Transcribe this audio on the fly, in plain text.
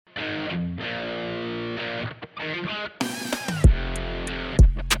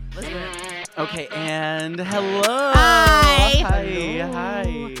Okay, and hello. Hi. Hi. Hello.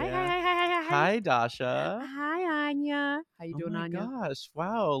 Hi. Hi. Hi, Dasha. Hi, Anya. How you Oh doing, my Anya? gosh.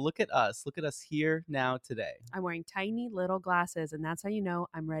 Wow. Look at us. Look at us here now today. I'm wearing tiny little glasses, and that's how you know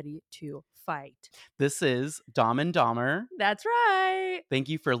I'm ready to fight. This is Dom and Dahmer. That's right. Thank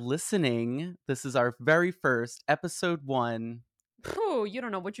you for listening. This is our very first episode 1. Phew, you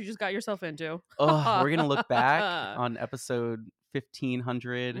don't know what you just got yourself into. Oh, we're going to look back on episode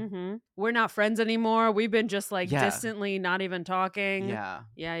 1500. We're not friends anymore. We've been just like Yeah. distantly not even talking. Yeah.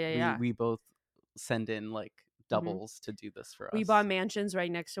 Yeah. We both send in like doubles to do this for us. We bought mansions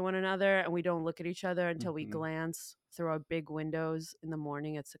right next to one another, and we don't look at each other until we Mhm. glance through our big windows in the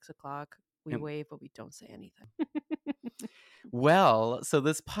morning at 6 o'clock. We And- wave, but we don't say anything. Well, so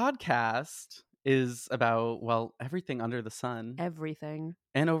this podcast is about, well, everything under the sun Everything.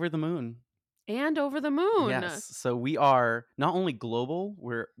 and over the moon. And over the moon. Yes. So we are not only global,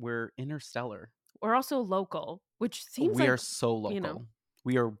 we're interstellar. We're also local, which seems We like are so local. you know.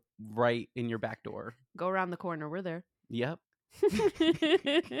 We are right in your back door. Go around the corner. We're there. Yep.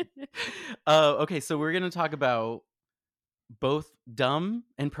 Okay, so we're going to talk about both dumb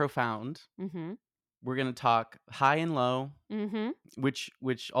and profound. We're going to talk high and low,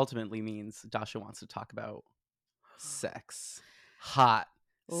 which ultimately means Dasha wants to talk about sex. Hot,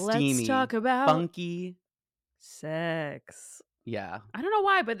 steamy, Let's talk about funky sex. Yeah. I don't know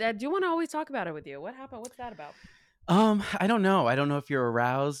why, but I do want to always talk about it with you. What happened? What's that about? I don't know. I don't know if you're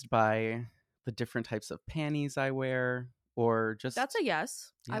aroused by the different types of panties I wear or just... That's a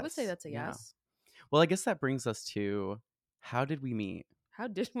yes. I would say that's a yeah. yes. Well, I guess that brings us to, how did we meet? How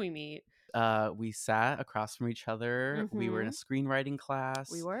did we meet? We sat across from each other. We were in a screenwriting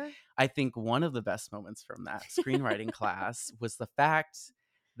class. We were? I think one of the best moments from that screenwriting class was the fact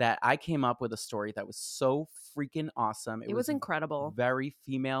that I came up with a story that was so freaking awesome. It was incredible. Very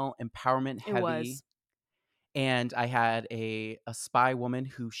female empowerment heavy. It was. And I had a spy woman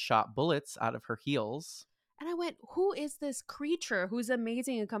who shot bullets out of her heels. And I went, who is this creature who's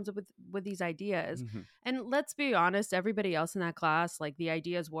amazing and comes up with these ideas? And let's be honest, everybody else in that class, like the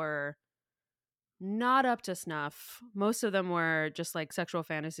ideas were not up to snuff. Most of them were just like sexual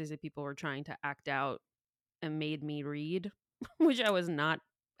fantasies that people were trying to act out and made me read, which I was not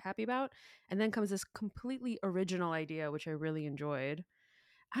happy about. And then comes this completely original idea, which I really enjoyed.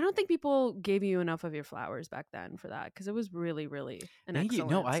 I don't think people gave you enough of your flowers back then for that, because it was really, really an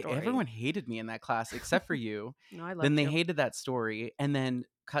excellent story. Everyone hated me in that class except for you. No, I loved Then they you. hated that story, and then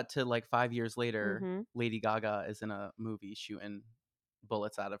cut to like 5 years later, Lady Gaga is in a movie shooting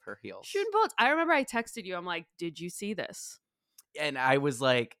bullets out of her heels. Shooting bullets. I remember I texted you. I'm like, did you see this? And I was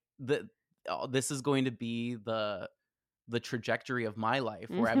like, this is going to be the trajectory of my life,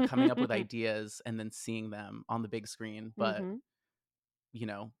 where I'm coming up with ideas and then seeing them on the big screen, but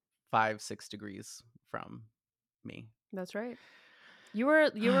 5-6 degrees from me. That's right. You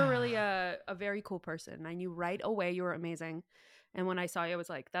were really a very cool person. I knew right away you were amazing. And when I saw you, I was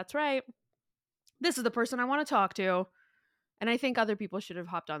like, that's right. This is the person I want to talk to. And I think other people should have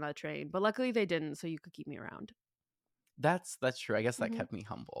hopped on that train, but luckily they didn't, so you could keep me around. That's true. I guess that kept me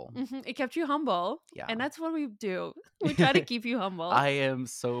humble. It kept you humble. Yeah. And that's what we do. We try to keep you humble. I am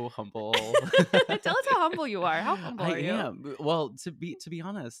so humble. Tell us how humble you are. How humble are you? I am. Well, to be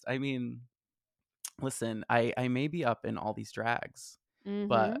honest, I mean, listen, I may be up in all these drags,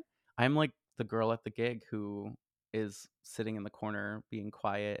 but I'm like the girl at the gig who is sitting in the corner being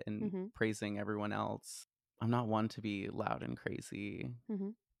quiet and praising everyone else. I'm not one to be loud and crazy,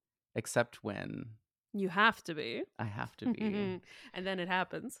 except when you have to be. I have to be. And then it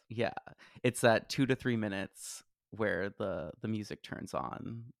happens. Yeah. It's that 2 to 3 minutes where the music turns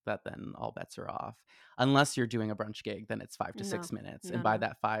on, that then all bets are off. Unless you're doing a brunch gig, then it's 5 to 6 minutes. And by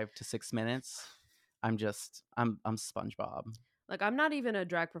that 5 to 6 minutes, I'm SpongeBob. Like, I'm not even a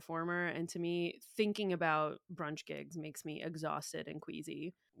drag performer, and to me, thinking about brunch gigs makes me exhausted and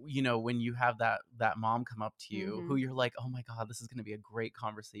queasy. You know, when you have that mom come up to you who you're like, oh my God, this is going to be a great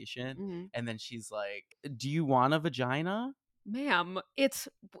conversation. And then she's like, do you want a vagina? Ma'am, it's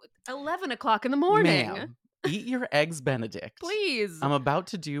 11 o'clock in the morning. Ma'am, eat your eggs Benedict. Please. I'm about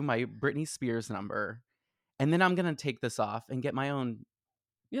to do my Britney Spears number, and then I'm going to take this off and get my own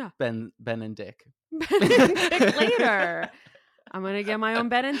Ben and Dick. Ben and Dick later. I'm going to get my own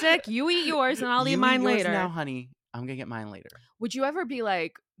Ben and Dick. You eat yours and I'll eat mine later. Now, honey. I'm going to get mine later. Would you ever be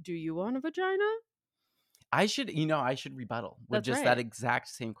like, do you want a vagina? I should rebuttal with that exact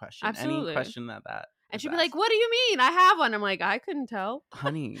same question. Absolutely. Any question that. And the she'd be like, best. "What do you mean? I have one." I'm like, "I couldn't tell."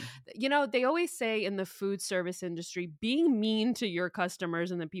 Honey, You know, they always say in the food service industry, being mean to your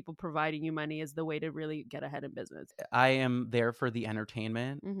customers and the people providing you money is the way to really get ahead in business. I am there for the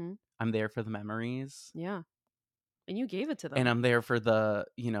entertainment. Mm-hmm. I'm there for the memories. Yeah. And you gave it to And them. I'm there for the,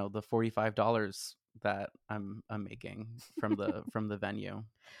 the $45 that I'm making from the venue.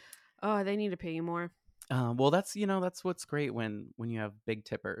 Oh, they need to pay you more. Well, that's what's great when you have big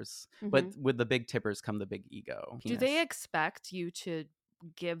tippers. But Mm-hmm. with the big tippers come the big ego. Do they Penis. expect you to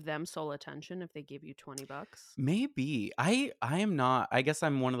give them sole attention if they give you $20? Maybe. I am not. I guess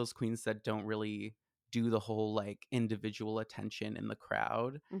I'm one of those queens that don't really do the whole like individual attention in the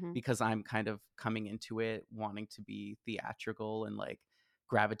crowd Mm-hmm. because I'm kind of coming into it wanting to be theatrical and like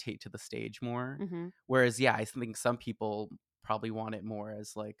gravitate to the stage more. Mm-hmm. Whereas yeah, I think some people probably want it more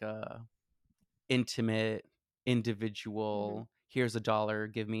as like a intimate, Mm-hmm. individual, here's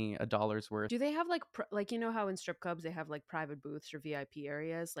 $1, give me $1's worth. Do they have like you know how in strip clubs they have like private booths or VIP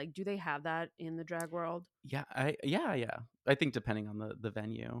areas? Like, do they have that in the drag world? Yeah. I think depending on the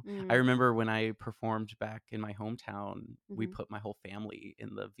venue. I Mm. remember when I performed back in my hometown, we Mm-hmm. put my whole family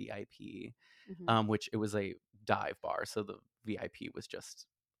in the VIP, Mm-hmm. which it was a dive bar, so the VIP was just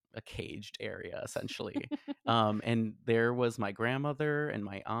a caged area essentially. And there was my grandmother and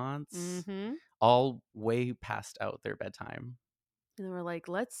my aunts, Mm-hmm. all way past out their bedtime. And they were like,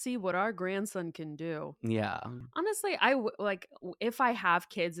 "Let's see what our grandson can do." Yeah. Honestly, if I have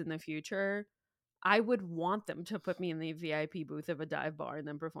kids in the future, I would want them to put me in the VIP booth of a dive bar and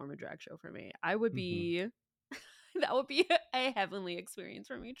then perform a drag show for me. I would Hmm. be that would be a heavenly experience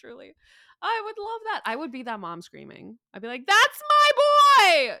for me, truly. I would love that. I would be that mom screaming. I'd be like, "That's my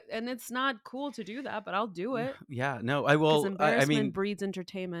boy!" And it's not cool to do that, but I'll do it Yeah, no, I because will. I embarrassment mean, breeds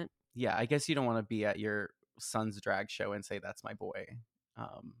entertainment. yeah, I guess you don't want to be at your son's drag show and say that's my boy.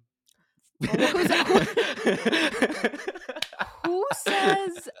 Um, Oh, well,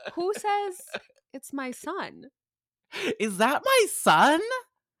 who says it's my son? Is that my son?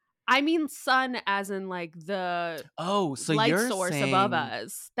 I mean son as in like the Oh, so light you're source above saying,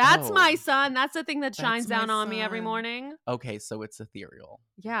 us. That's oh, my sun. That's the thing that that's shines my down on me every son. morning. Okay, so it's ethereal.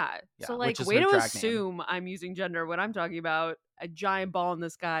 Yeah. Yeah, So which like is way her to drag name. assume I'm using gender when I'm talking about a giant ball in the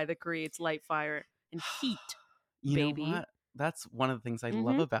sky that creates light, fire, and heat, You know baby. what? That's one of the things I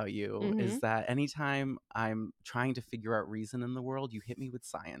love Mm-hmm. about you Mm-hmm. is that anytime I'm trying to figure out reason in the world, you hit me with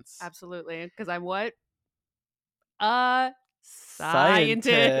science. Absolutely. Because I'm what? A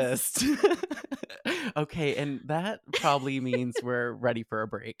Scientist. scientist. Okay, and that probably means we're ready for a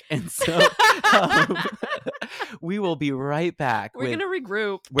break. And so um, we will be right back We're gonna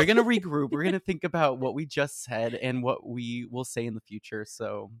regroup. we're going to regroup. We're going to think about what we just said and what we will say in the future.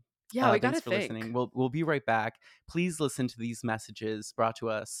 So Yeah, we thanks gotta for think. listening. We'll be right back. Please listen to these messages brought to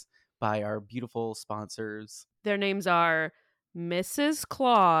us by our beautiful sponsors. Their names are Mrs.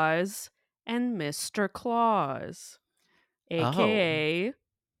 Claus and Mr. Claus, Oh. aka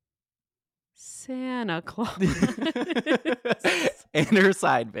Santa Claus. And her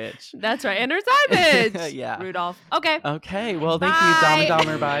side bitch. That's right. And her side bitch. Yeah. Rudolph. Okay. Okay. Well, thank you, Dom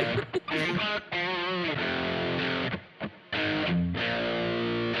and Bye. Dahmer. Bye.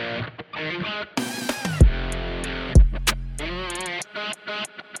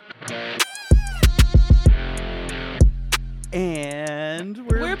 And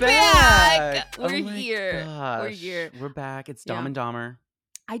we're back. We're Oh my here. We're gosh. here. We're back. It's Yeah. Dom and Dahmer.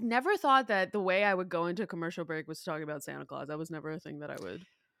 I never thought that the way I would go into commercial break was talking about Santa Claus. That was never a thing that I would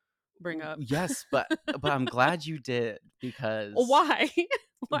bring up. Yes, but I'm glad you did because Why?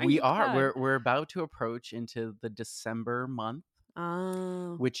 Why are we you are glad? we're about to approach into the December month,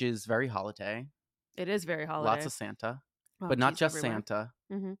 Oh, which is very holiday. it is very Lots holiday. of Santa, Oh, but not geez, just everywhere. Santa.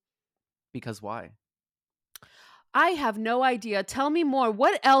 Hmm. Because why? I have no idea. Tell me more.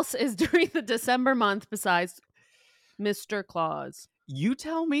 What else is during the December month besides Mr. Claus? You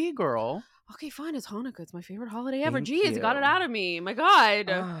tell me, girl. Okay, fine. It's Hanukkah. It's my favorite holiday ever. Thank Geez, got it you. out of me. My God.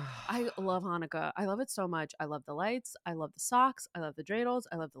 I Ah, love Hanukkah. I love it so much. I love the lights. I love the socks. I love the dreidels.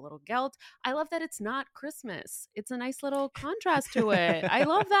 I love the little gelt. I love that it's not Christmas. It's a nice little contrast to it. I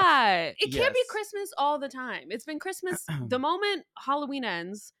love that. It can't be yes. Christmas all the time. It's been Christmas the moment Halloween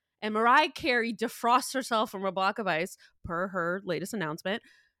ends and Mariah Carey defrosts herself from a block of ice, per her latest announcement.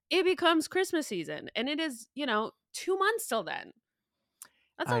 It becomes Christmas season. And it is, 2 months till then.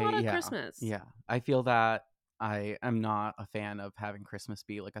 That's a lot of Yeah. Christmas. Yeah. I feel that I am not a fan of having Christmas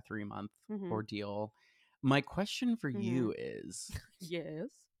be like a 3-month Mm-hmm. ordeal. My question for Mm-hmm. you is, Yes.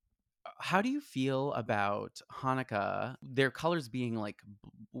 how do you feel about Hanukkah? Their colors being like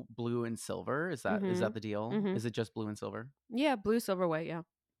blue and silver. Is Mm-hmm. that the deal? Mm-hmm. Is it just blue and silver? Yeah, blue, silver, white. Yeah.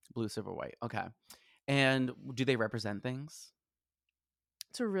 Blue, silver, white. Okay. And do they represent things?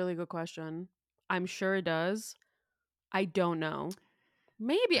 It's a really good question. I'm sure it does. I don't know.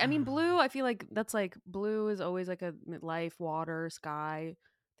 Maybe. I mean, blue, I feel like that's like blue is always like a life, water, sky.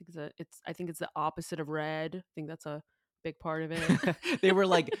 I think it's the opposite of red. I think that's a big part of it. They were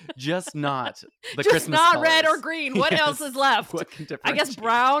like, just not the Just Christmas not red or colors. green. What else is Yes. left? What can I guess differentiate?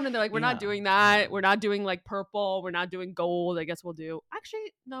 brown. And they're like, we're not Yeah. doing Yeah. that. We're not doing like purple. We're not doing gold. I guess we'll do.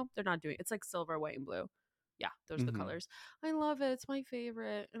 Actually, no, they're not doing it. It's like silver, white, and blue. Yeah, those are the Mhm. colors. I love it. It's my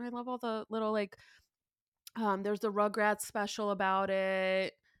favorite. And I love all the little like there's the Rugrats special about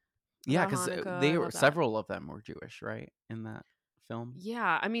it. Yeah, About because Hanukkah. I they were love that. several of them were Jewish, right? In that film.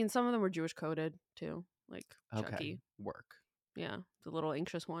 Yeah, I mean some of them were Jewish coded too. Like Okay. Chucky. Work. Yeah, the little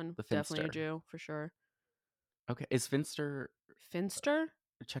anxious one. The Definitely a Finster. Jew for sure. Okay. Is Finster Finster?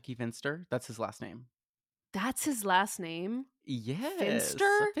 Chucky Finster? That's his last name. That's his last name? Yes,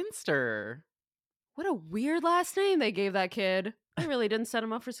 Finster? Finster. What a weird last name they gave that kid. They really didn't set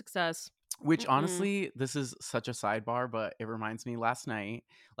him up for success. Which Mm-mm. honestly, this is such a sidebar, but it reminds me Last night,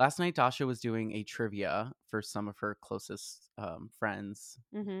 Dasha was doing a trivia for some of her closest friends.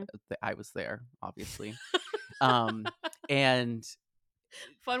 Mm-hmm. I was there, obviously. um, and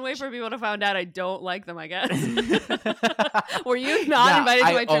Fun way for people to find out I don't like them, I guess. Were you not yeah, invited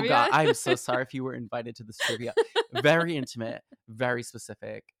to my oh God, trivia? I'm so sorry if you were invited to this trivia. Very intimate, very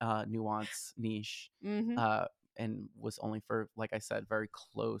specific, nuance, niche. Mm-hmm. And was only for, like I said, very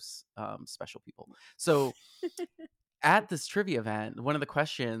close, special people. So at this trivia event, one of the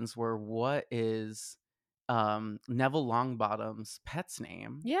questions were, what is Neville Longbottom's pet's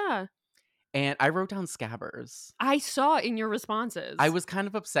name? Yeah. And I wrote down Scabbers. I saw in your responses. I was kind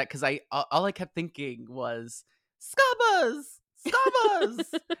of upset because all I kept thinking was Scabbers, Scabbers,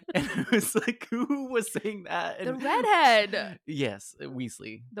 and I was like, who was saying that? the And redhead. yes,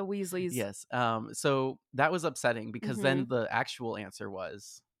 Weasley. The Weasleys. Yes. So that was upsetting because then the actual answer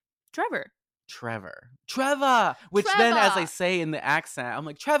was Trevor. Trevor, which then, as I Trevor. say in the accent, I'm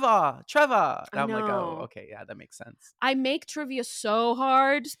like, Trevor. And I I'm like, oh, know. okay, yeah, that makes sense. I make trivia so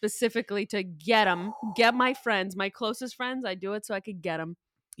hard specifically to get my friends, my closest friends. I do it so I could get them.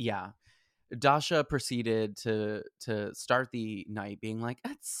 Yeah. Dasha proceeded to start the night being like,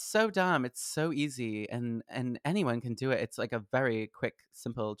 it's so dumb, it's so easy, and anyone can do it. It's like a very quick,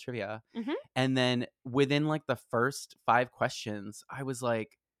 simple trivia. Mm-hmm. And then within like the first 5 questions, I was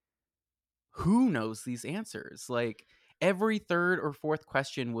like, who knows these answers? Like every third or fourth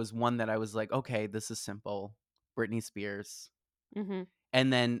question was one that I was like, okay, this is simple. Britney Spears. Mm-hmm.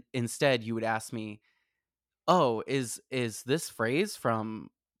 And then instead you would ask me, oh, is this phrase from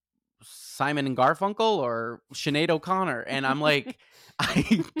Simon and Garfunkel or Sinead O'Connor? And I'm like,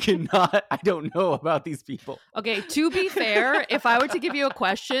 I don't know about these people. Okay, to be fair, if I were to give you a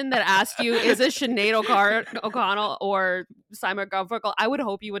question that asked you, is it Sinead O'Connell or Simon Garfunkel, I would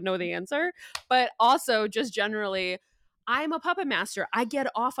hope you would know the answer. But also, just generally, I'm a puppet master. I get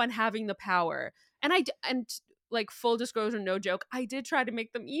off on having the power. And like full disclosure, no joke, I did try to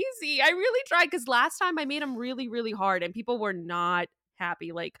make them easy. I really tried because last time I made them really, really hard and people were not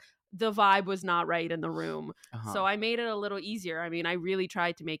happy. Like the vibe was not right in the room. Uh-huh. So I made it a little easier. I mean, I really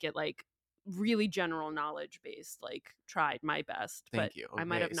tried to make it like really general knowledge based, like tried my best. Thank but you. I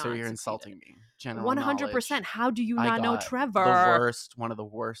might have Okay, not so you're succeeded. insulting me. General 100%. knowledge. How do you I not know got Trevor? one of the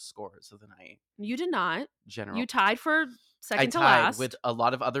worst scores of the night. You did not. General. You tied for I second to tied last. with a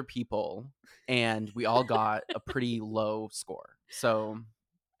lot of other people, and we all got a pretty low score. So,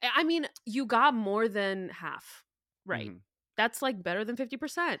 I mean, you got more than half. Right. mhm. That's like better than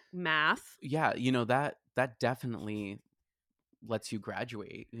 50%. Math. Yeah, that definitely lets you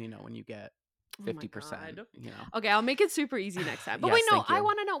graduate, when you get Oh my 50%, God. you know. Okay, I'll make it super easy next time. But Yes, wait, no, thank I you.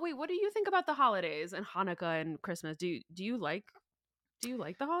 want to know. Wait, what do you think about the holidays and Hanukkah and Christmas? Do you like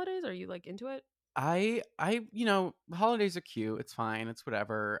the holidays? Are you like into it? Holidays are cute. It's fine. It's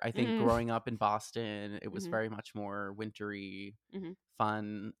whatever. I think Mm-hmm. growing up in Boston, it was Mm-hmm. very much more wintry, Mm-hmm.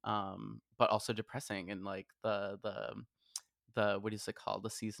 fun, but also depressing. And like the what is it called? The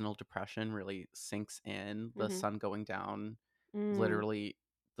seasonal depression really sinks in. The Mm-hmm. sun going down, Mm. literally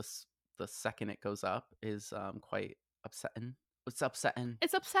the second it goes up is quite upsetting. It's upsetting.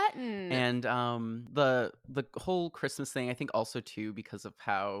 It's upsetting. And the whole Christmas thing, I think also too because of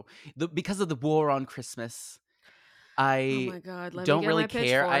because of the war on Christmas, Oh I my God, let me don't get really my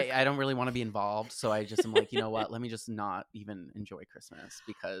care. pitchfork. I don't really want to be involved, so I just am like, you know what? Let me just not even enjoy Christmas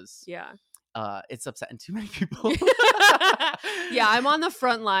because Yeah. it's upsetting too many people. Yeah, I'm on the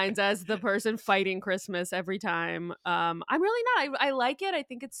front lines as the person fighting Christmas every time. I'm really not. I like it. I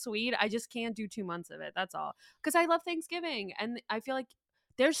think it's sweet. I just can't do 2 months of it. That's all. Because I love Thanksgiving, and I feel like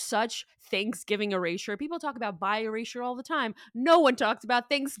there's such Thanksgiving erasure. People talk about bi erasure all the time. No one talks about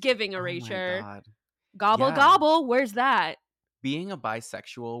Thanksgiving Oh my erasure. God. Gobble Yeah. gobble. Where's that? Being a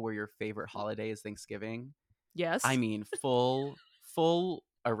bisexual where your favorite holiday is Thanksgiving, I Yes. mean, full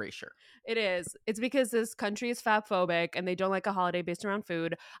erasure. It is. It's because this country is fat phobic and they don't like a holiday based around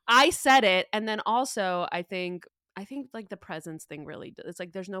food. I said it, and then also I think like the presents thing really. It's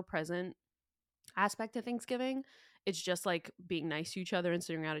like there's no present aspect to Thanksgiving. It's just like being nice to each other and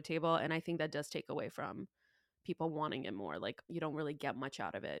sitting around a table, and I think that does take away from people wanting it more. Like you don't really get much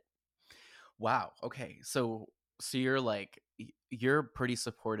out of it. Wow. Okay. So you're like you're pretty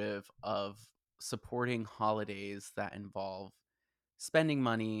supportive of supporting holidays that involve spending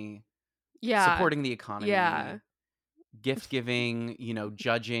money, Yeah, supporting the yeah, economy, gift giving,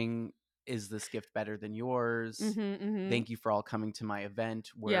 judging, is this gift better than yours? mm-hmm. Thank you for all coming to my event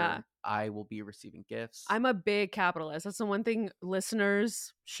Yeah. where I will be receiving gifts. I'm a big capitalist. That's the one thing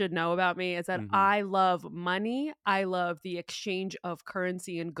listeners should know about me is that Mhm. I love money. I love the exchange of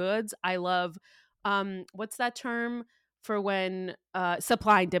currency and goods. I love what's that term for when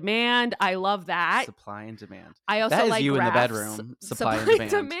supply and demand? I love that. Supply and demand. I also That is like you in the graphs. bedroom, supply and Supply and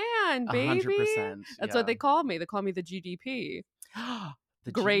demand. demand, baby. 100%. That's what Yeah. they call me. They call me the GDP.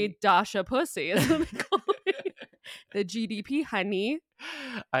 The Great GD. Dasha pussy is what they call me. The GDP, honey.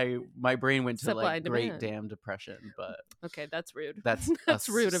 My brain went to Supply like and great demand. damn depression, but Okay, that's rude. that's a That's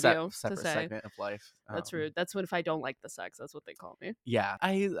rude of you to separate say. segment of life. That's rude. That's when if I don't like the sex, that's what they call me. Yeah,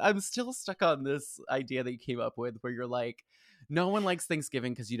 I'm still stuck on this idea that you came up with where you're like, no one likes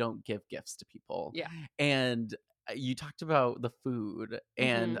Thanksgiving because you don't give gifts to people, Yeah. and you talked about the food,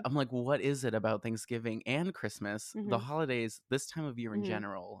 and Mhm. I'm like, what is it about Thanksgiving and Christmas, the Mhm. holidays, this time of year in Mhm.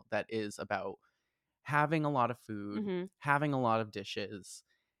 general, that is about having a lot of food, Mhm. having a lot of dishes?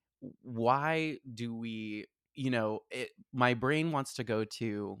 Why do we, my brain wants to go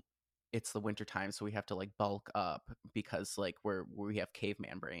to, it's the winter time, so we have to like bulk up because like we have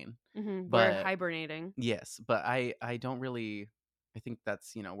caveman brain. Mhm. We're But hibernating. yes, but I don't really, I think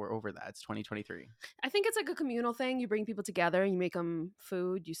that's, we're over that. It's 2023. I think it's like a communal thing. You bring people together, you make them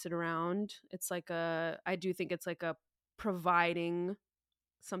food, you sit around. It's like I do think it's like a providing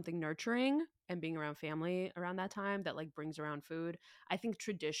something nurturing and being around family around that time that like brings around food. I think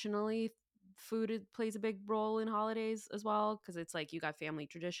traditionally plays a big role in holidays as well because it's like you got family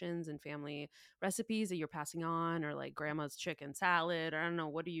traditions and family recipes that you're passing on or like grandma's chicken salad or I don't know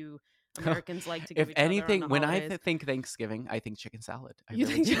what do you Americans like to give If each other on the anything, when I holidays. think Thanksgiving, I think chicken salad. I You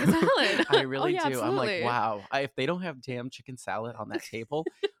really think do. chicken salad? I Oh really yeah, do. I'm like, absolutely. wow, if they don't have damn chicken salad on that table,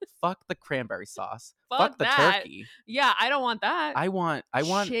 fuck the cranberry sauce, Fuck fuck the that. turkey. Yeah, I don't want that. I want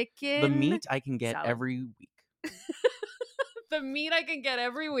the Chicken meat I can get salad. every week. The meat I can get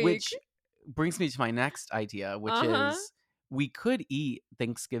every week. Which brings me to my next idea, which Uh-huh. is we could eat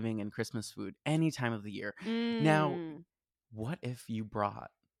Thanksgiving and Christmas food any time of the year. Now, Mm. what if you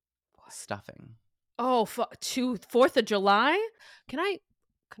brought What? stuffing? Oh, to 4th of July? Can I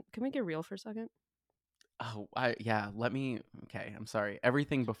can we get real for a second? Oh, yeah, let me, okay, I'm sorry.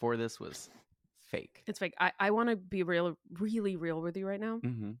 Everything before this was fake. It's fake. I want to be real, really real with you right now.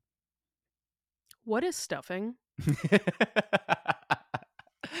 Mhm. What is stuffing?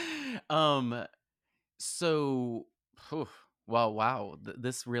 um so phew, well, wow,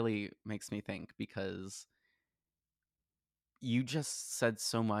 this really makes me think because you just said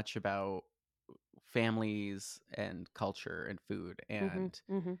so much about families and culture and food, Mm-hmm. and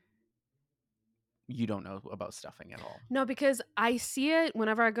Mm-hmm. you don't know about stuffing at all. No, because I see it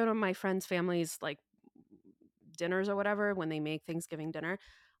whenever I go to my friends' families, like dinners or whatever, when they make Thanksgiving dinner.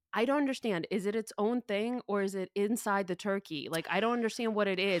 I don't understand. Is it its own thing or is it inside the turkey? Like, I don't understand what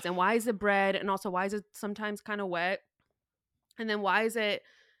it is. And why is it bread? And also, why is it sometimes kind of wet? And then why is it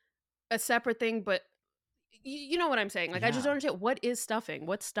a separate thing? But you know what I'm saying? Like, I just Yeah. don't understand. What is stuffing?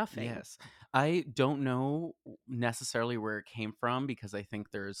 What's stuffing? Yes. I don't know necessarily where it came from because I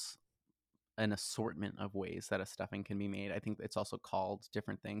think there's an assortment of ways that a stuffing can be made. I think it's also called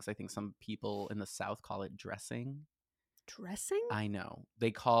different things. I think some people in the South call it dressing. Dressing? I know.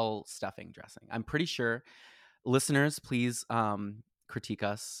 They call stuffing dressing. I'm pretty sure. Listeners, please critique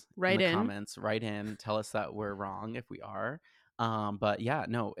us in Right the in. comments. Write in, tell us that we're wrong if we are. But yeah,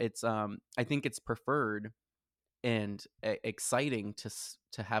 no, it's I think it's preferred and exciting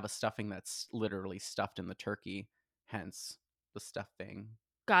to have a stuffing that's literally stuffed in the turkey, hence the stuffing.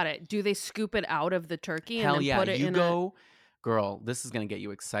 Got it. Do they scoop it out of the turkey and Hell then yeah, put it you in a. go, girl. This is gonna get you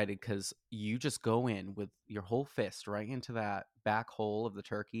excited because you just go in with your whole fist right into that back hole of the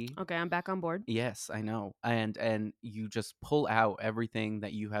turkey. Okay, I'm back on board. Yes, I know. And you just pull out everything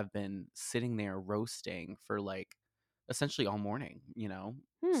that you have been sitting there roasting for like essentially all morning, you know,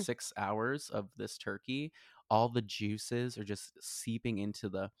 Hmm. 6 hours of this turkey. All the juices are just seeping into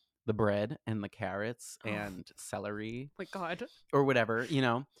the bread and the carrots Oh and celery my god. or whatever, you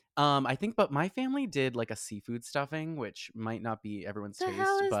know. I think, but my family did like a seafood stuffing, which might not be everyone's The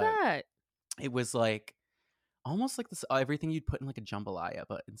hell taste, is but that? it was like almost like this everything you'd put in like a jambalaya,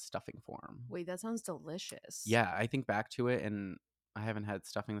 but in stuffing form. Wait, that sounds delicious. Yeah, I think back to it, and I haven't had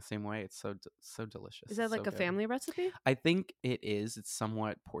stuffing the same way. It's so delicious. Is It's that so like a good. family recipe? I think it is. It's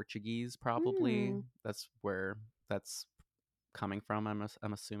somewhat Portuguese, probably. Hmm. That's where that's coming from.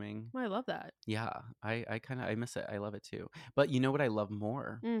 I'm assuming. I love that. Yeah, I kind of I miss it. I love it too. But you know what I love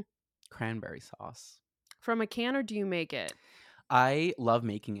more? Mm. Cranberry sauce. From a can, or do you make it? I love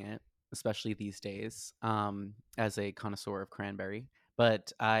making it, especially these days, as a connoisseur of cranberry.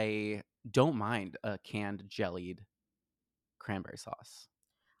 But I don't mind a canned jellied cranberry sauce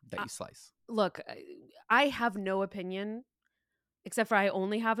that Uh, you slice. Look, I have no opinion, except for I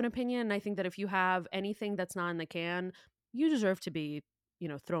only have an opinion. And I think that if you have anything that's not in the can, you deserve to be,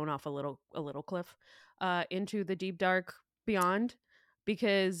 thrown off a little cliff into the deep dark beyond,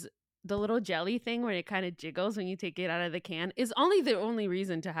 because the little jelly thing where it kind of jiggles when you take it out of the can is only the only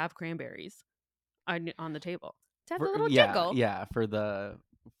reason to have cranberries on the table. To have the little Yeah, jiggle. yeah, for the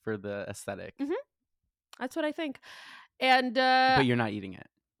aesthetic. Hmm. That's what I think. And But you're not eating it.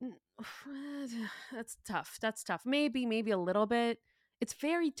 N that's tough, that's tough. Maybe a little bit. It's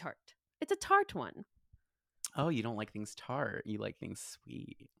very tart. It's a tart one. Oh, you don't like things tart. You like things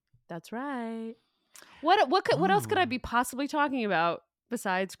sweet. That's right. What else could I Oh. be possibly talking about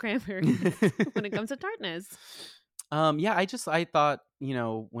besides cranberries when it comes to tartness? Yeah, I thought, you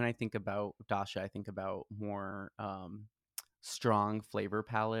know, when I think about Dasha, I think about more strong flavor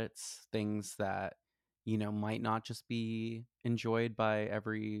palettes, things that, you know, might not just be enjoyed by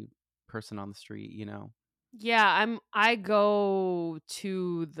every person on the street, you know. Yeah, I go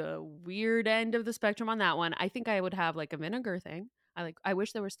to the weird end of the spectrum on that one. I think I would have like a vinegar thing. I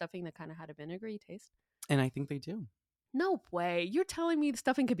wish there was stuffing that kind of had a vinegary taste. And I think they do. No way. You're telling me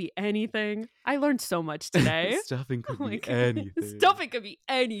stuffing could be anything? I learned so much today. Stuffing could be Like, anything. stuffing could be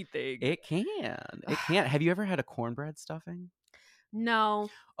anything. It can. It can. Have you ever had a cornbread stuffing? No.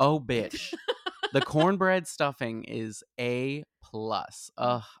 Oh, bitch. The cornbread stuffing is A plus.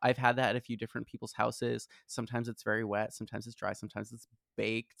 Ugh, I've had that at a few different people's houses. Sometimes it's very wet, sometimes it's dry, sometimes it's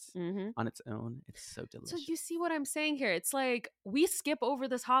baked Mm-hmm. on its own. It's so So delicious. you see what I'm saying here? It's like we skip over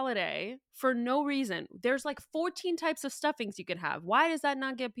this holiday for no reason. There's like 14 types of stuffings you could have. Why does that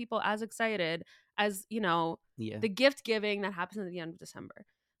not get people as excited as, Yeah. the gift giving that happens at the end of December?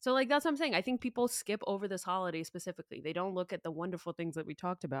 So like that's what I'm saying. I think people skip over this holiday specifically. They don't look at the wonderful things that we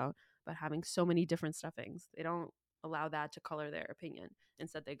talked about having so many different stuffings. They don't allow that to color their opinion.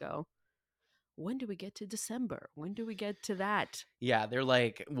 Instead they go, when do we get to December? When do we get to that? Yeah, they're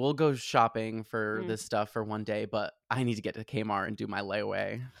like, we'll go shopping for Mm. this stuff for one day, but I need to get to Kmart and do my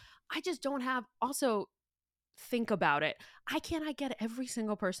layaway. I just don't have also think about it. I cannot get every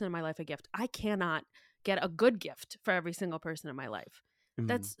single person in my life a gift. I cannot get a good gift for every single person in my life. Mm.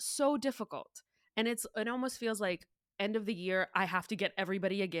 That's so difficult. And it almost feels like end of the year I have to get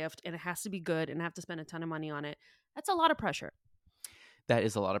everybody a gift and it has to be good and I have to spend a ton of money on it. That's a lot of pressure. That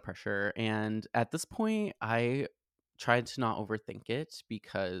is a lot of pressure. And at this point, I tried to not overthink it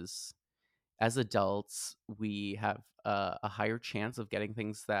because as adults, we have a higher chance of getting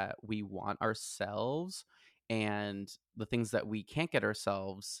things that we want ourselves. And the things that we can't get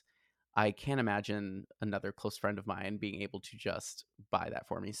ourselves, I can't imagine another close friend of mine being able to just buy that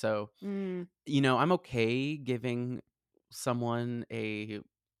for me. So, Mm, you know, I'm okay giving someone a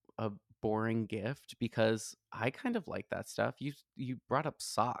boring gift because I kind of like that stuff. You brought up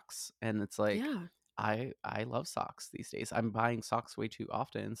socks, and it's like yeah, I love socks these days. I'm buying socks way too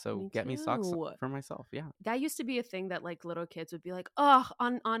often, so me get me socks too. for myself. Yeah. That used to be a thing that like little kids would be like, "Oh,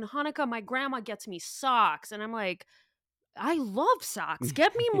 on Hanukkah my grandma gets me socks." And I'm like, I love socks.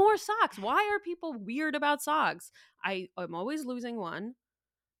 Get me more socks. Why are people weird about socks? I'm always losing one.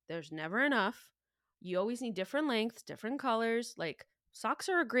 There's never enough. You always need different lengths, different colors. Like socks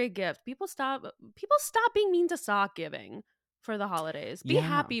are a great gift. People stop being mean to sock giving for the holidays. Yeah. Be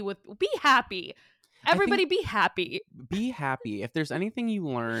happy. I think Everybody be happy. be happy. If there's anything you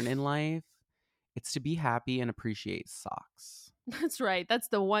learn in life, it's to be happy and appreciate socks. That's right. That's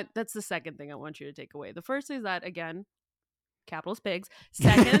the second thing I want you to take away. The first is that again, capitalist pigs.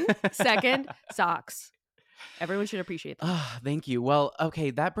 Second, socks. Everyone should appreciate that. Ah, thank you. Well,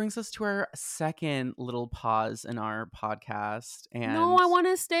 okay, that brings us to our second little pause in our podcast, No, and I want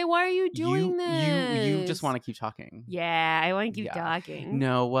to stay. Why are you you doing you you just this? want to keep talking. Yeah, I want to keep Yeah. talking.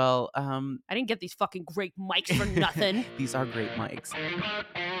 No, well, I didn't get these fucking great mics for nothing. these are great mics.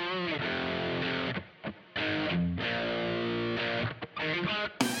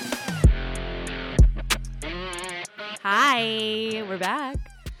 Hi, we're back.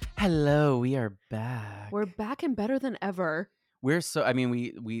 Hello, we are back. We're back and better than ever. I mean,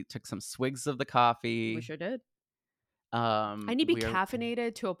 we took some swigs of the coffee. We sure did. I need to be We are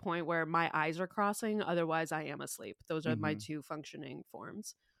caffeinated to a point where my eyes are crossing. Otherwise, I am asleep. Those are my Mhm. two functioning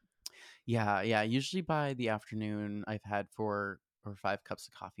forms. Yeah. Usually by the afternoon, I've had 4 or 5 cups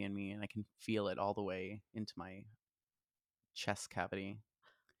of coffee in me, and I can feel it all the way into my chest cavity.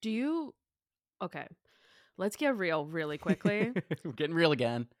 Do you? Okay, let's get real really quickly. We're getting real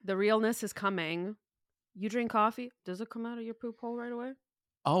again. The realness is coming. You drink coffee? Does it come out of your poop hole right away?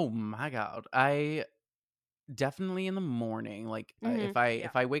 Oh my god. I definitely in the morning, like Mm-hmm. if I Yeah.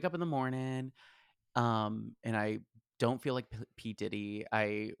 if I wake up in the morning and I don't feel like P Diddy,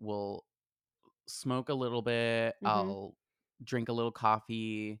 I will smoke a little bit. Mm-hmm. I'll drink a little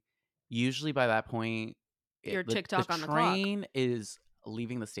coffee. Usually by that point, Your the TikTok on the clock. train is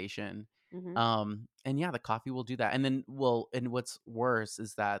leaving the station. Mm-hmm. And yeah, the coffee will do that. And then and what's worse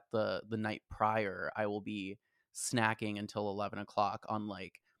is that the night prior, I will be snacking until 11 o'clock on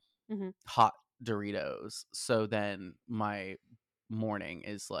like Mm-hmm. hot Doritos. So then my morning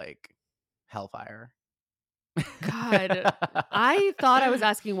is like hellfire. God, I thought I was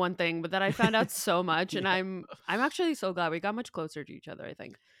asking one thing, but then I found out so much, and Yeah. I'm actually so glad we got much closer to each other. I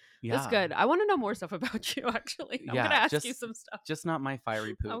think that's Yeah. good. I want to know more stuff about you. Actually, I'm gonna Yeah. ask you Just some stuff. just not my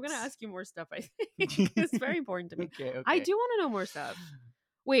fiery I'm gonna poops. ask you more stuff. I think it's very important to me. Okay, I okay. do want to know more stuff.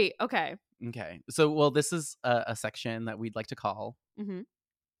 Wait, okay. Okay. So, well, this is a section that we'd like to call Mm-hmm.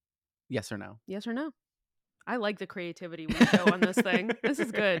 yes or no. Yes or no? I like the creativity we show on this thing. This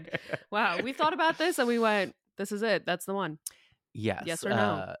is good. Wow, we thought about this and we went, "This is it. That's the one." Yes. Yes or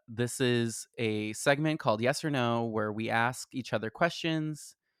no? This is a segment called Yes or No, where we ask each other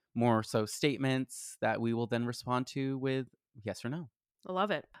questions, more so statements that we will then respond to with yes or no. I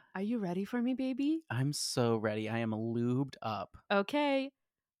love it. Are you ready for me, baby? I'm so ready. I am lubed up. Okay.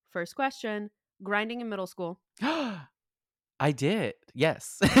 First question. Grinding in middle school. I did.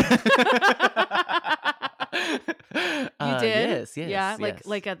 Yes. You did? Yes, yes, Yeah, yes.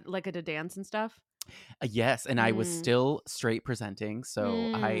 like a to dance and stuff? Yes, and I was Mm. still straight presenting, so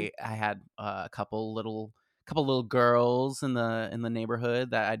Mm. I had a couple little girls in the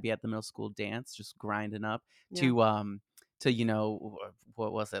neighborhood that I'd be at the middle school dance, just grinding up Yeah. to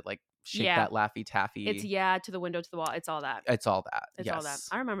what was it, like shake Yeah. that laffy It's taffy. yeah, to the window, to the wall. It's all that. It's all that. It's all that. Yes,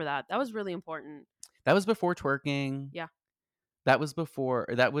 I remember that. That was really important. that was before twerking. Yeah. That was before.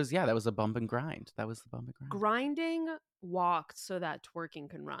 That was yeah. That was a bump and grind. That was the bump and grind. Grinding walked so that twerking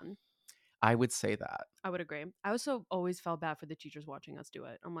can run. I would say that. I would agree. I also always felt bad for the teachers watching us do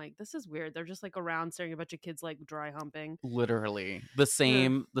it. I'm like, this is weird. They're just like around staring at a bunch of kids like dry humping. Literally the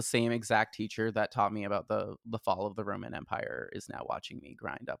Ugh. same exact teacher that taught me about the fall of the Roman Empire is now watching me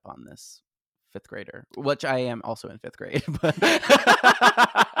grind up on this fifth grader, which I am also in fifth grade. But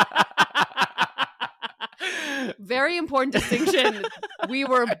Very important distinction. We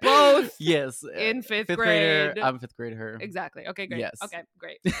were both yes, in fifth fifth grader. grade. I'm fifth grader. Exactly. Okay, great. Yes. Okay,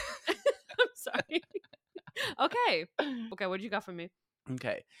 great. I'm sorry. Okay. Okay, what did you got from me?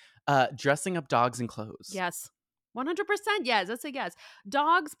 Okay. Dressing up dogs in clothes. Yes. 100% yes. That's a yes.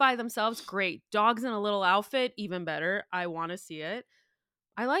 Dogs by themselves, great. Dogs in a little outfit, even better. I want to see it.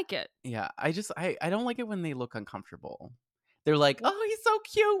 I like it. Yeah, I don't like it when they look uncomfortable. They're like, What? "Oh, he's so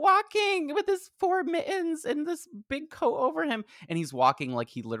cute walking with his 4 mittens and this big coat over him," and he's walking like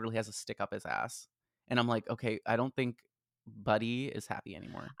he literally has a stick up his ass. And I'm like, "Okay, I don't think Buddy is happy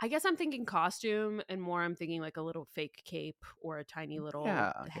anymore." I guess I'm thinking costume and more I'm thinking like a little fake cape or a tiny little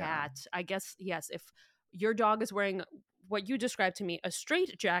Yeah, yeah. hat. I guess, yes, if your dog is wearing what you described to me, a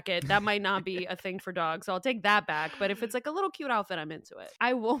straight jacket, that might not be a thing for dogs. So I'll take that back. But if it's like a little cute outfit, I'm into it.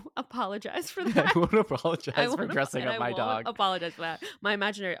 I won't apologize for I that. won't apologize for dressing And up I my won't dog. apologize for that. My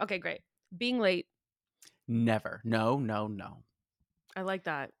imaginary. Okay, great. Being late. Never. No, no, no. I like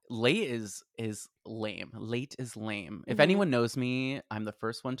that. Late is lame. Late is lame. If Mhm. anyone knows me, I'm the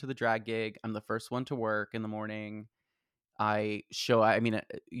first one to the drag gig. I'm the first one to work in the morning. I mean,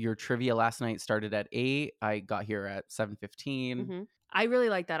 your trivia last night started at 8. I got here at 7:15. Mhm. I really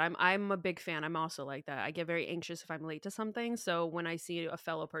like that. I'm a big fan. I'm also like that. I get very anxious if I'm late to something. So when I see a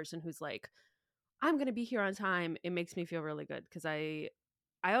fellow person who's like, I'm gonna be here on time, it makes me feel really good because I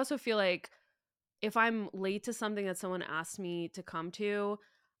also feel like if I'm late to something that someone asked me to come to,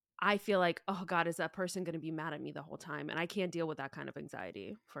 I feel like, oh God, is that person going to be mad at me the whole time? And I can't deal with that kind of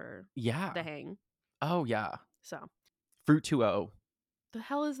anxiety for Yeah. the hang. Oh, yeah. So, Fruit 2.0. the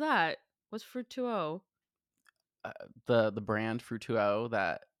hell is that? What's Fruit 2.0? The brand Fruit 2.0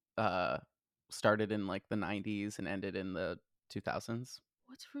 that started in like the 90s and ended in the 2000s.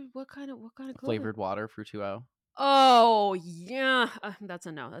 What's fruit? What kind of clothing? Flavored water Fruit 2.0. Oh yeah, that's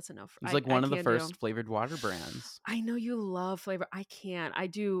a no. That's a no. It was like I one of the can't do. first flavored water brands. I know you love flavor. I can't. I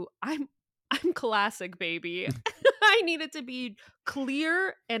do. I'm classic, baby. I need it to be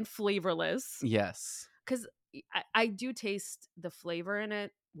clear and flavorless Yes. because I do taste the flavor in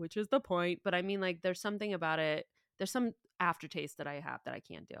it, which is the point. But I mean, like, there's something about it. There's some aftertaste that I have that I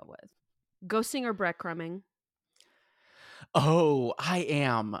can't deal with. Ghosting or breadcrumbing? Oh, I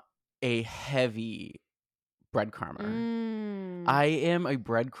am a heavy breadcrumber. Mm. I am a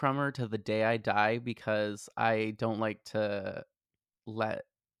breadcrumber to the day I die because I don't like to let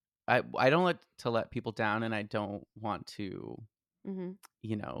I don't like to let people down, and I don't want to,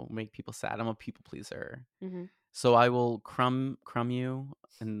 Mm-hmm. make people sad. I'm a people pleaser. Mm-hmm. So I will crumb you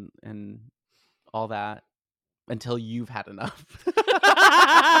and all that until you've had enough.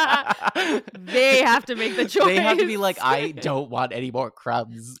 They have to make the choice. They have to be like, I don't want any more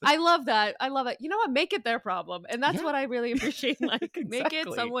crumbs. I love that. I love it. You know what? Make it their problem. And that's Yeah. what I really appreciate. Like, make it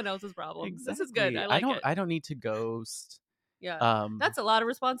Exactly. someone else's problem. Exactly. This is good. I like it. I don't need to ghost. Yeah. Um That's a lot of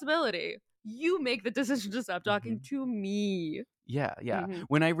responsibility. You make the decision to stop talking mhm. to me. Yeah. Mhm.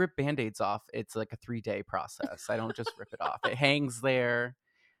 When I rip band-aids off, it's like a 3-day process. I don't just rip it off. It hangs there.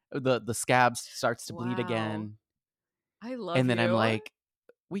 The scab starts to bleed Wow. again. I love And then I'm you. like,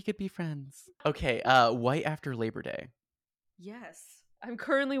 we could be friends. Okay, white after Labor Day. Yes. I'm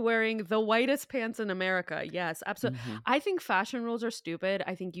currently wearing the whitest pants in America. Yes, absolutely. Mhm. I think fashion rules are stupid.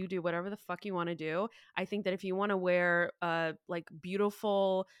 I think you do whatever the fuck you want to do. I think that if you want to wear like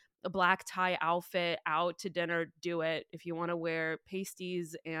beautiful black tie outfit out to dinner, do it. If you want to wear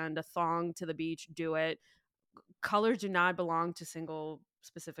pasties and a thong to the beach, do it. Colors do not belong to single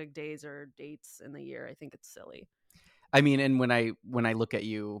specific days or dates in the year. I think it's silly. I mean, and when I look at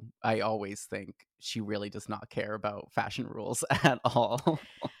you, I always think she really does not care about fashion rules at all.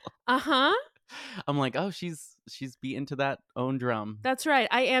 Uh-huh. I'm like, oh, she's beaten to that own drum. That's right.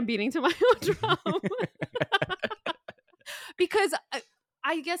 I am beating to my own drum. Because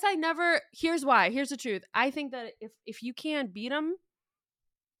I guess I never. Here's why. Here's the truth. I think that if you can't beat them,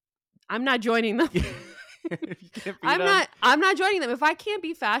 I'm not joining them. If you can't beat 'em. I'm not joining them. If I can't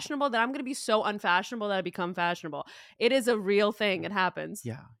be fashionable, then I'm going to be so unfashionable that I become fashionable. It is a real thing. It happens.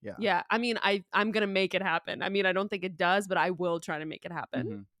 Yeah. Yeah. I mean, I'm going to make it happen. I mean, I don't think it does, but I will try to make it happen.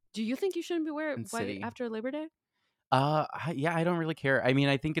 Mhm. Do you think you shouldn't be wearing And white city. after Labor Day? Yeah, I don't really care. I mean,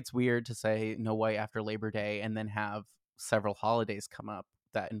 I think it's weird to say no white after Labor Day and then have several holidays come up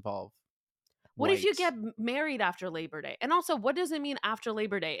that involve What if you white. get married after Labor Day? And also, what does it mean after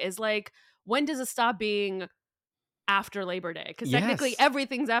Labor Day? Is like, when does it stop being after Labor Day? Because technically Yes.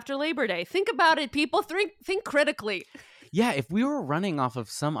 everything's after Labor Day. Think about it, people. Think critically. Yeah, if we were running off of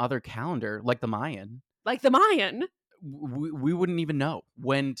some other calendar like the Mayan, Like the Mayan. we wouldn't even know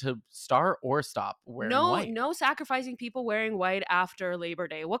when to start or stop wearing white. No sacrificing people wearing white after Labor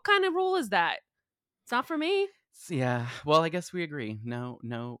Day. What kind of rule is that? It's not for me. Yeah, well, I guess we agree. No,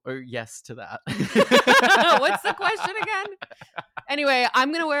 or yes to that. What's the question again? Anyway, I'm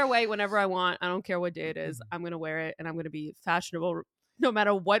going to wear white whenever I want. I don't care what day it is. I'm going to wear it and I'm going to be fashionable no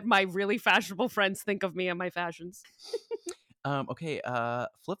matter what my really fashionable friends think of me and my fashions. Okay,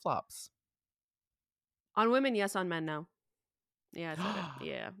 flip-flops. On women, yes. On men, no. Yeah, I said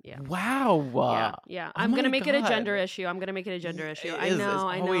it. Yeah. Wow. Yeah. Oh I'm gonna my make it a gender God. issue. I'm gonna make it a gender issue. It I is. know.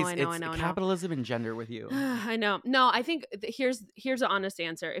 It's capitalism and gender with you. I know. No, I think here's an honest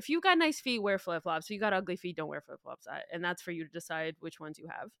answer. If you got nice feet, wear flip flops. If you got ugly feet, don't wear flip flops. And that's for you to decide which ones you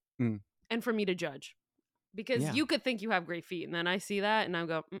have, and for me to judge, because Yeah. you could think you have great feet, and then I see that, and I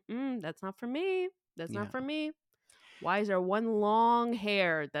go, that's not for me. That's not Yeah. for me. Why is there one long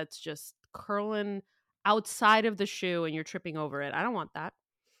hair that's just curling outside of the shoe, and you're tripping over it? I don't want that.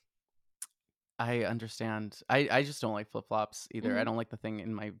 I understand. I just don't like flip-flops either. I Mhm. don't like the thing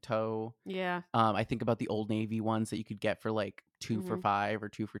in my toe. Yeah. I think about the Old Navy ones that you could get for like 2 for Mhm. $5 or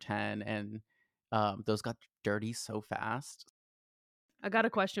 2 for $10, and those got dirty so fast. I got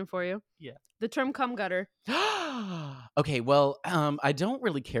a question for you. Yeah. The term cum gutter. Okay, well, I don't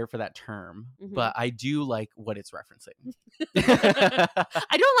really care for that term, but I do like what it's referencing.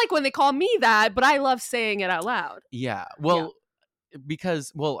 I don't like when they call me that, but I love saying it out loud. Yeah. Well,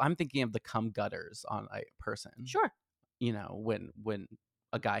 because I'm thinking of the cum gutters on a person. Sure. When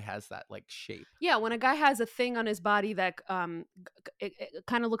a guy has that like shape. Yeah, when a guy has a thing on his body that it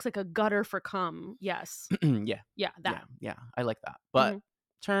kind of looks like a gutter for cum. Yes. Yeah. Yeah, Yeah. that. Yeah. I like that. But Mhm.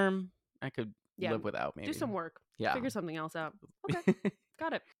 term, I could Yeah. live without Do maybe. some work. Yeah. Figure something else out. Okay.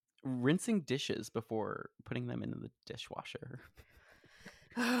 Got it. Rinsing dishes before putting them into the dishwasher.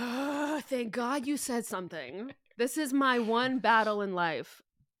 Thank God you said something. This is my one battle in life.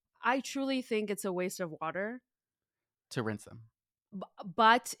 I truly think it's a waste of water. To rinse them.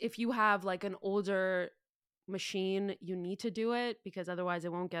 But if you have like an older machine, you need to do it because otherwise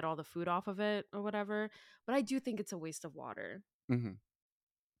it won't get all the food off of it or whatever. But I do think it's a waste of water. Mm-hmm.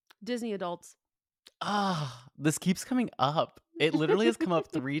 Disney adults. Ah, this keeps coming up. It literally has come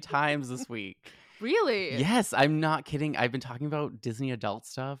up 3 times this week. Really? Yes, I'm not kidding. I've been talking about Disney adult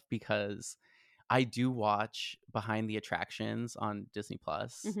stuff because I do watch Behind the Attractions on Disney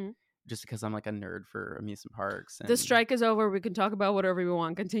Plus, Mhm. just because I'm like a nerd for amusement parks The and strike is over. We can talk about whatever we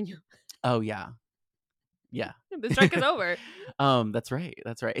want. Continue. oh yeah. Yeah. The strike is over. That's right.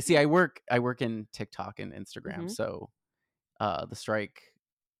 That's right. See, I work in TikTok and Instagram, Mhm. so the strike,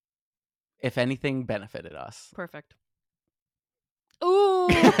 if anything, benefited us. Perfect. Ooh.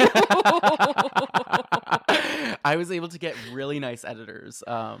 I was able to get really nice editors.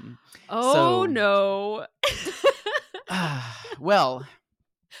 Oh So no. well,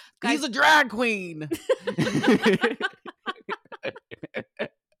 he's Guys. a drag queen.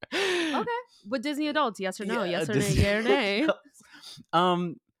 Okay. With Disney adults, yes or no? Yeah, Yes or nay? Yeah or nay?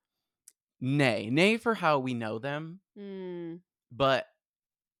 um, nay for how we know them, Mm, but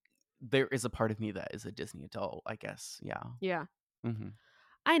there is a part of me that is a Disney adult, I guess. Yeah. yeah. Hmm.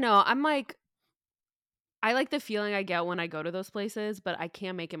 I know. I'm like, I like the feeling I get when I go to those places, but I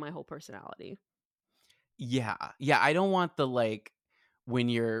can't make it my whole personality. Yeah, yeah. I don't want the like when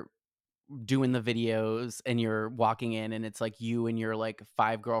you're doing the videos and you're walking in and it's like you and your like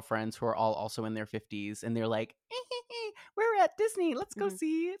 5 girlfriends who are all also in their 50s and they're like, we're at Disney. Let's go Mhm.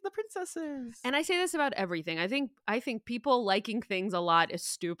 see the princesses. And I say this about everything. I think people liking things a lot is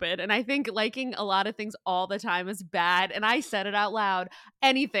stupid, and I think liking a lot of things all the time is bad. And I said it out loud.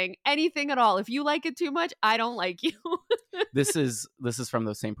 Anything at all. If you like it too much, I don't like you. This is from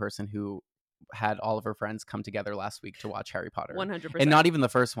the same person who had all of her friends come together last week to watch Harry Potter. And 100%. not even the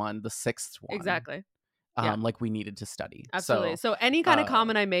first one, the 6th one. Exactly. Yeah. Like we needed to study. Absolutely. So, So any kind of uh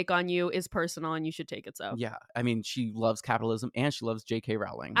comment I make on you is personal, and you should take it so. yeah, I mean, she loves capitalism and she loves J.K.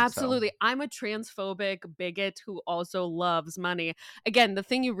 Rowling. So, Absolutely. I'm a transphobic bigot who also loves money. Again, the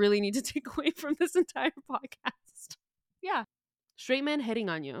thing you really need to take away from this entire podcast. Yeah. Straight man hitting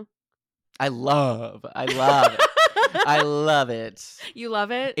on you. I love it. I love it. You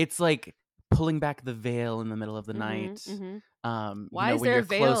love it? It's like pulling back the veil in the middle of the Mm-hmm, night. mm-hmm. You Why know, is when there a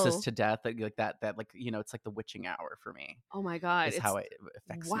you're closest veil? to death, like that, like, you know, it's like the witching hour for me Oh my God. is how It's it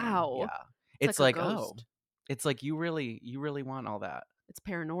affects me. wow. Yeah. It's like It's a like, oh, ghost. it's like you really want all that. It's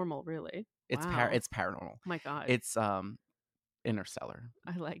paranormal, really. It's Wow. it's paranormal. Oh my God. It's interstellar.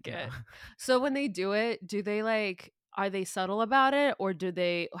 I like Yeah. it. So when they do it, do they like, are they subtle about it, or do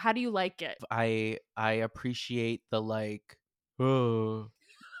they, how do you like it? I appreciate the like, oh,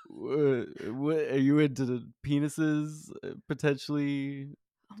 what are you into the penises potentially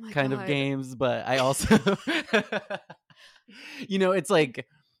Oh my kind of God. games, but I also it's like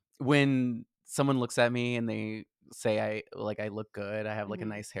when someone looks at me and they say I look good, I have like a Mhm.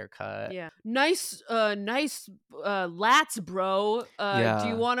 nice haircut. Yeah. Nice lats, bro. Do you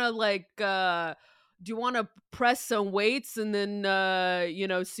Yeah. want to do you want to press some weights and then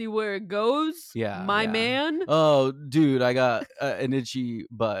see where it goes? Yeah, My yeah. man. Oh, dude, I got an itchy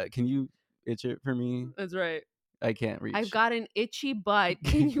butt. Can you itch it for me? That's right. I can't I've reach. got an itchy butt.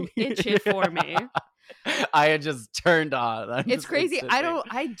 Can you itch it for me? I had just turned on. I'm It's just crazy. I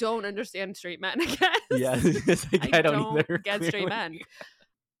instantly. don't understand straight men, I guess. Yeah, it's like I I don't don't either. get straight Clearly, men.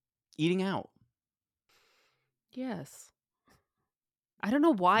 eating out. Yes. I don't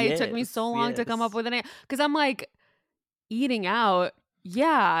know why it took me so Yes, long to come up yes. with an answer. Because I'm like, eating out.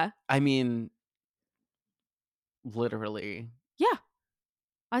 Yeah. I mean, literally. Yeah.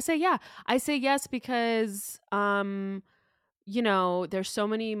 I say yeah. I say yes because there's so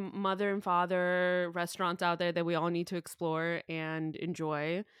many mother and father restaurants out there that we all need to explore and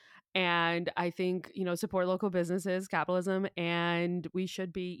enjoy. And I think, support local businesses, capitalism, and we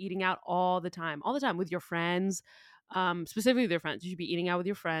should be eating out all the time with your friends, specifically with your friends. You should be eating out with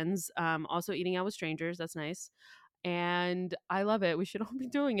your friends, also eating out with strangers. That's nice. And I love it. We should all be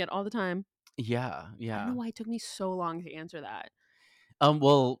doing it all the time. Yeah, I don't know yeah. why it took me so long to answer that.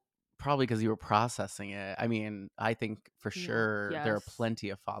 Well, probably because you were processing it. I mean, I think for No. sure there are Yes. plenty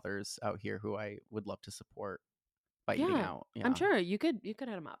of fathers out here who I would love to support. by eating out. Yeah. I'm sure you could hit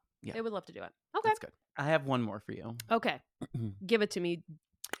them up. Yeah. They would love to do it. Okay. That's good. I have one more for you. Okay. Give it to me.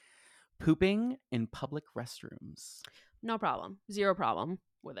 Pooping in public restrooms. No problem. Zero problem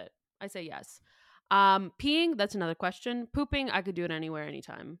with it. I say yes. Peeing, that's another question. Pooping, I could do it anywhere,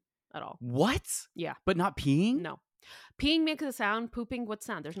 anytime at all. What? Yeah. But not peeing? No. Peeing makes a sound. Pooping, what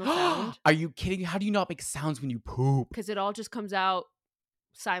sound? There's no sound. Are you kidding? How do you not make sounds when you poop? Because it all just comes out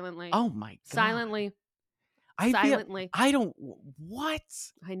silently. Oh my God. Silently. Silently. I don't. What?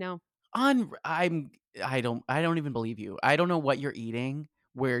 I know. I don't even believe you. I don't know what you're eating.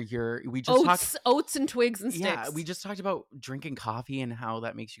 We just oats and twigs and sticks. Yeah, we just talked about drinking coffee and how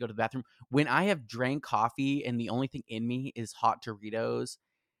that makes you go to the bathroom. When I have drank coffee and the only thing in me is hot Doritos,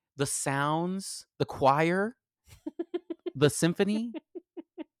 the sounds, the choir, the symphony,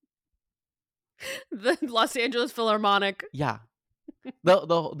 the Los Angeles Philharmonic. Yeah.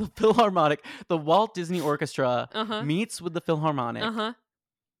 The Philharmonic, the Walt Disney Orchestra meets with the Philharmonic.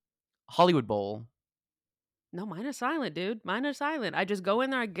 Hollywood Bowl. No, mine are silent, dude. Mine are silent. I just go in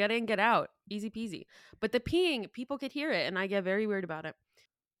there, get in, get out. Easy peasy. But the peeing, people could hear it, and I get very weird about it.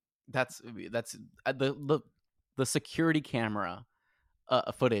 That's the security camera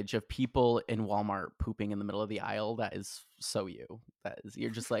footage of people in Walmart pooping in the middle of the aisle. That is so you. You're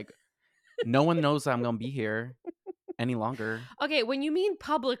just like, no one knows I'm gonna be here any longer. Okay, when you mean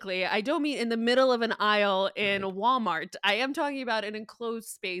publicly, I don't mean in the middle of an aisle in Walmart. I am talking about an enclosed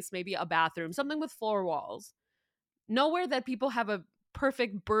space, maybe a bathroom, something with floor walls. Nowhere that people have a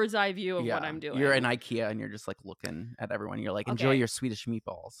perfect bird's eye view of what I'm doing. You're in IKEA and you're just like looking at everyone. You're like, enjoy your Swedish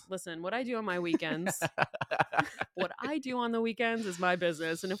meatballs. Listen, what I do on my weekends, what I do on the weekends is my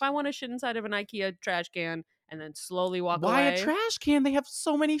business. And if I want to shit inside of an IKEA trash can and then slowly walk away. Why a trash can? They have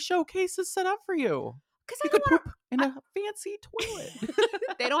so many showcases set up for you. Because you could poop in a fancy toilet.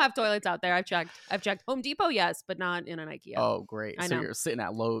 They don't have toilets out there. I've checked. Home Depot, yes, but not in an IKEA. Oh, great. So you're sitting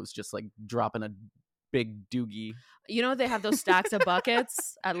at Lowe's just like dropping a big doogie. You know, they have those stacks of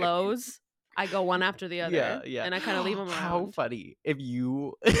buckets at Lowe's. I go one after the other. Yeah. And I kind of leave them around. How funny if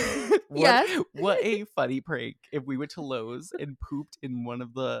you Yes. What a funny prank if we went to Lowe's and pooped in one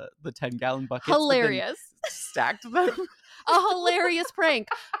of the 10-gallon buckets. Hilarious. Stacked them. A hilarious prank.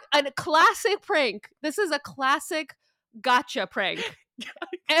 A classic prank. This is a classic gotcha prank.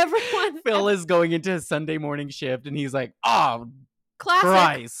 Phil is going into his Sunday morning shift and he's like, oh, classic.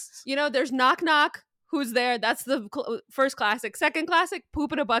 Christ. You know, there's knock knock. Who's there? That's the first classic. Second classic,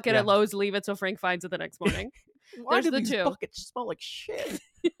 poop in a bucket at Lowe's, leave it so Frank finds it the next morning. Why do these buckets smell like shit?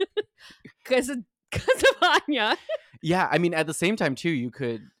 Because of Anya. Yeah, I mean, at the same time, too, you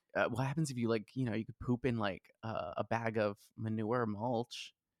could... what happens if you, like, you could poop in, like, a bag of manure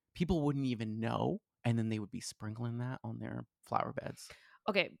mulch? People wouldn't even know, and then they would be sprinkling that on their flower beds.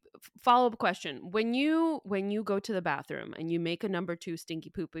 Okay, follow-up question. When you go to the bathroom and you make a number 2 stinky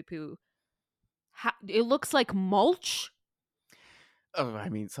poo, it looks like mulch? Oh, I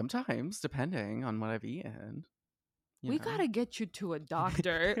mean, sometimes, depending on what I've eaten. We gotta get you to a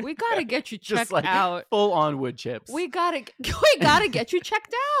doctor. We gotta get you checked like out. Full on wood chips. We gotta get you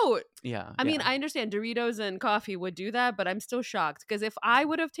checked out. Yeah. I mean, I understand Doritos and coffee would do that, but I'm still shocked because if I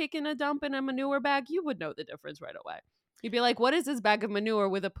would have taken a dump in a manure bag, you would know the difference right away. You'd be like, "What is this bag of manure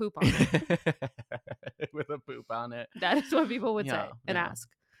with a poop on it?" With a poop on it. That is what people would say and ask.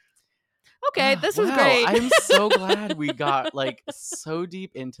 Okay, this was wow, great. I'm so glad we got like so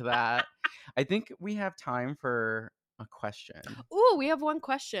deep into that. I think we have time for a question. Ooh, we have one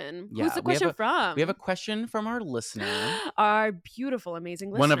question. Yeah, who's the question from? We have a question from our listener. Our beautiful,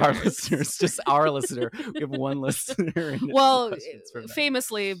 amazing listener. One of our listeners, just our listener. We have one listener. Well,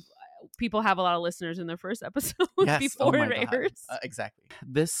 famously, people have a lot of listeners in their first episode before it airs. Exactly.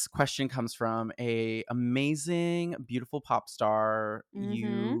 This question comes from a amazing, beautiful pop star. Mm-hmm.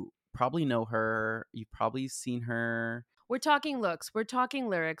 You probably know her. You've probably seen her. We're talking looks. We're talking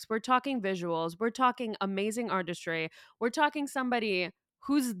lyrics. We're talking visuals. We're talking amazing artistry. We're talking somebody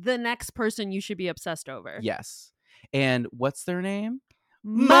who's the next person you should be obsessed over. Yes. And what's their name?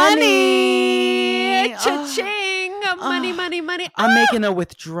 Money! Cha-ching! Money. I'm making a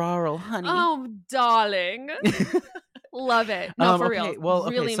withdrawal, honey. Oh, darling. Love it. No, for real. Well,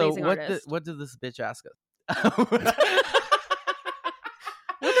 really so amazing artist. what did this bitch ask us?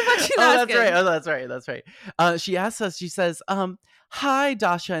 What the fuck she's asking? That's right. She asks us, she says, hi,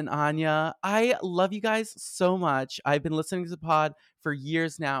 Dasha and Anya. I love you guys so much. I've been listening to the pod for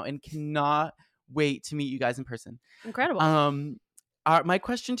years now and cannot wait to meet you guys in person. Incredible. My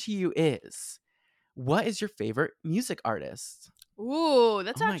question to you is, what is your favorite music artist? Ooh,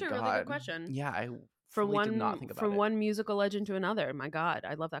 that's actually a really good question. Yeah, Fully did not think about from it. one musical legend to another. My God,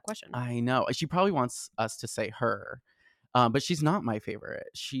 I love that question. I know. She probably wants us to say her, but she's not my favorite.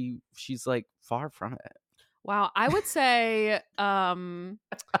 She's like far from it. Wow, I would say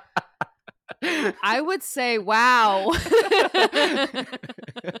wow.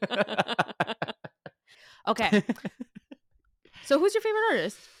 Okay. So who's your favorite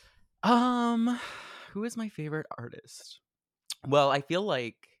artist? Um, who is my favorite artist? Well, I feel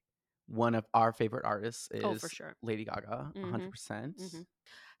like one of our favorite artists Oh, for is sure. Lady Gaga, Mhm. 100%. Mhm.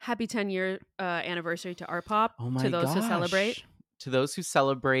 Happy 10-year anniversary to Art Pop Oh to my those who celebrate. gosh. To those who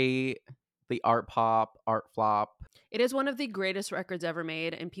celebrate the art pop, art flop, It is one of the greatest records ever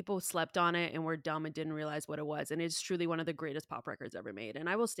made, and people slept on it and were dumb and didn't realize what it was. And it's truly one of the greatest pop records ever made. And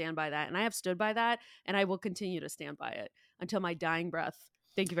I will stand by that. And I have stood by that, and I will continue to stand by it until my dying breath.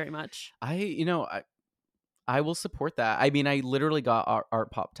 Thank you very much. I will support that. I mean, I literally got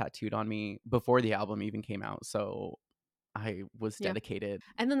art pop tattooed on me before the album even came out, so I was Yeah. dedicated.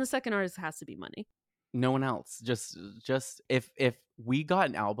 And then the second artist has to be Money. No one else. Just if we got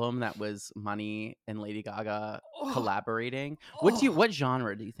an album that was Money and Lady Gaga Oh, collaborating, oh. what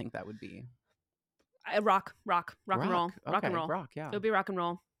genre do you think that would be? Rock and roll, Rock. rock and Okay, roll. rock, It yeah. would be rock and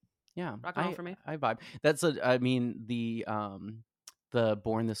roll, Yeah. rock and roll for me. I vibe. That's a I mean the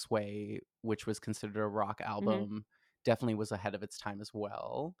Born This Way, which was considered a rock Mm-hmm. album, definitely was ahead of its time as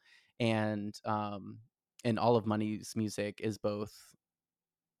well. And all of Money's music is both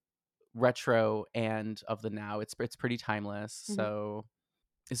retro and of the now. It's pretty timeless. Mm-hmm. So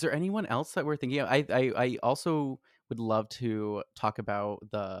is there anyone else that we're thinking of? I also would love to talk about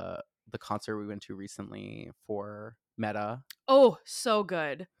the concert we went to recently for Meta. Oh, so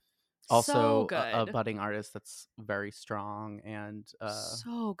good. So Also a good. budding artist that's very strong and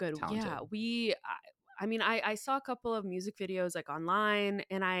So good. Yeah, talented. I mean, I saw a couple of music videos like online,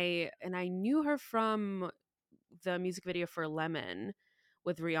 and I knew her from the music video for Lemon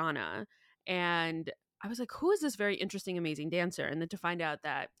with Rihanna, and I was like, who is this very interesting, amazing dancer? And then to find out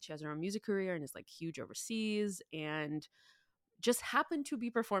that she has her own music career and is like huge overseas and just happened to be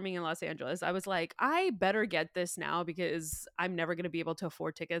performing in Los Angeles. I was like, I better get this now because I'm never going to be able to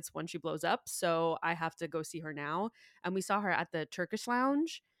afford tickets when she blows up. So I have to go see her now. And we saw her at the Turkish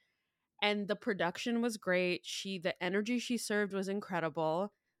Lounge, and the production was great. The energy she served was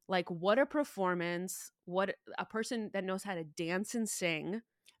incredible. Like, what a performance. What a person that knows how to dance and sing.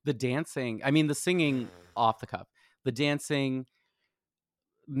 The dancing, I mean the singing off the cuff. The dancing,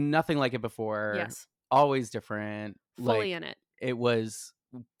 nothing like it before. Yes, Always different. fully Like in it. it was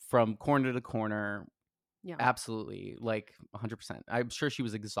from corner to corner. Yeah. Absolutely, like 100%. I'm sure she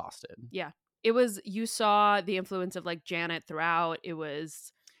was exhausted. Yeah. It was, you saw the influence of like Janet throughout. It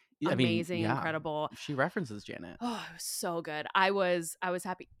was I mean, amazing, yeah, incredible. she references Janet. Oh, it was so good. I was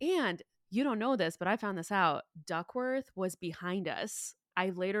happy. And you don't know this, but I found this out. Duckworth was behind us. I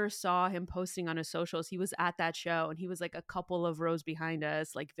later saw him posting on his socials. He was at that show and he was like a couple of rows behind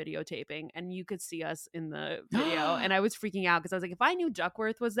us, like videotaping, and you could see us in the video. And I was freaking out because I was like, if I knew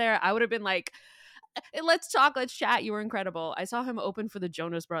Duckworth was there, I would have been like, let's talk, let's chat. You were incredible. I saw him open for the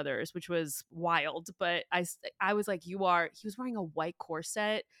Jonas Brothers, which was wild, but I was like, he was wearing a white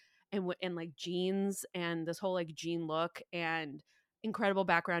corset and like jeans and this whole like jean look and incredible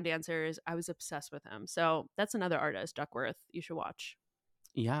background dancers. I was obsessed with him. So that's another artist, Duckworth, you should watch.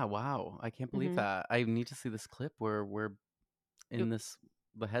 Yeah, wow. I can't believe Hmm. that. I need to see this clip where we're in this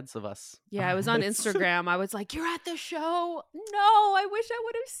the heads of us. Yeah, Our I was on heads. Instagram. I was like, "You're at the show." No, I wish I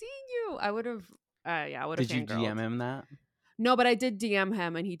would have seen you. I would have. Yeah, I would have Did you fangirled. DM him that? No, but I did DM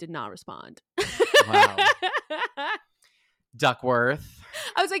him and he did not respond. Wow. Duckworth.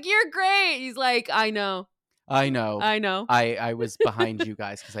 I was like, "You're great." He's like, "I know. I know. I know." I was behind you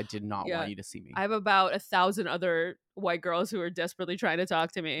guys because I did not Yeah. want you to see me. I have about 1,000 other white girls who are desperately trying to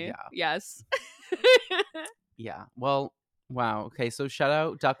talk to me. Yeah. Yes. Yeah. Well, wow. Okay, so shout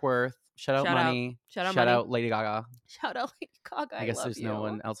out Duckworth, shout out Shout out. Money, Shout out shout Money. out Lady Gaga. Shout out Lady Gaga. I I guess love there's no you.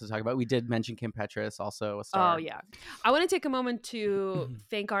 one else to talk about. We did mention Kim Petras, also a Oh, star. yeah. I want to take a moment to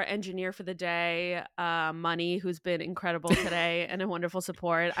thank our engineer for the day, Money, who's been incredible today and a wonderful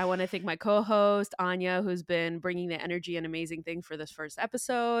support. I want to thank my co-host, Anya, who's been bringing the energy and amazing thing for this first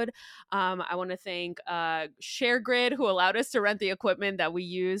episode. I want to thank ShareGrid, who allowed us to rent the equipment that we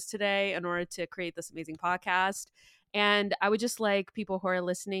used today in order to create this amazing podcast. And I would just like people who are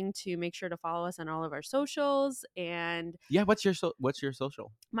listening to make sure to follow us on all of our socials. And Yeah, what's your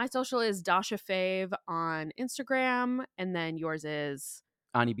social? my social is Dasha Fave on Instagram, and then yours is,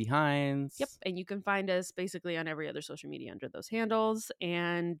 Ani Behinds. yep. And you can find us basically on every other social media under those handles.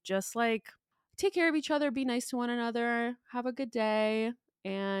 And just like take care of each other, be nice to one another, have a good day.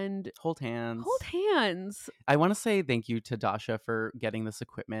 and hold hands. hold hands. I want to say thank you to Dasha for getting this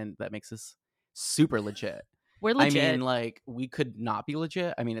equipment that makes us super legit. We're legit. I mean, like, we could not be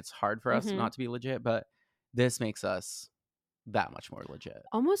legit. I mean, it's hard for us not to be legit, but this makes us that much more legit.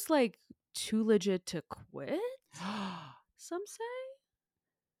 Almost like too legit to quit, some say.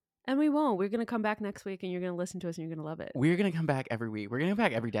 And we won't. We're going to come back next week and you're going to listen to us and you're going to love it. We're going to come back every week. We're going to come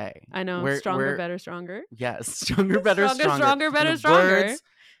back every day. I know. Stronger, better, stronger. Yes. Stronger, better, stronger. Stronger, better, stronger. Words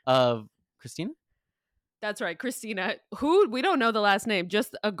of Christina? That's right. Christina. Who? We don't know the last name.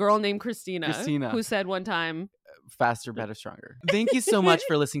 Just a girl named Christina. Who said one time, faster, better, stronger. Thank you so much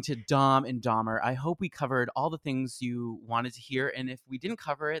for listening to Dom and Dahmer. I hope we covered all the things you wanted to hear. And if we didn't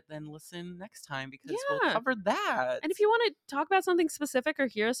cover it, then listen next time because we'll cover that. And if you want to talk about something specific or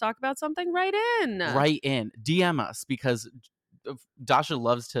hear us talk about something, write in. DM us because Dasha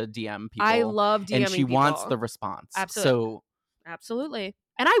loves to DM people. I love DMing and she people. wants the response. Absolutely.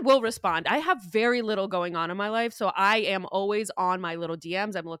 And I will respond. I have very little going on in my life, so I am always on my little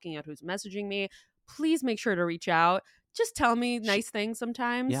DMs. I'm looking at who's messaging me. Please make sure to reach out. Just tell me nice things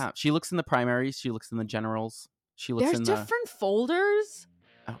sometimes. Yeah, she looks in the primaries. She looks in the generals. She looks in different folders.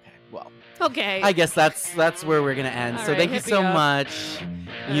 Okay, well. Okay. I guess that's where we're gonna end. All so right, thank you so much.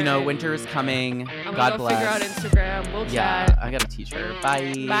 All right. Winter is coming. I'm God gonna bless. Figure out Instagram. We'll chat. I got a t-shirt.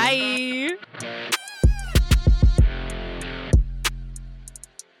 Bye. Bye.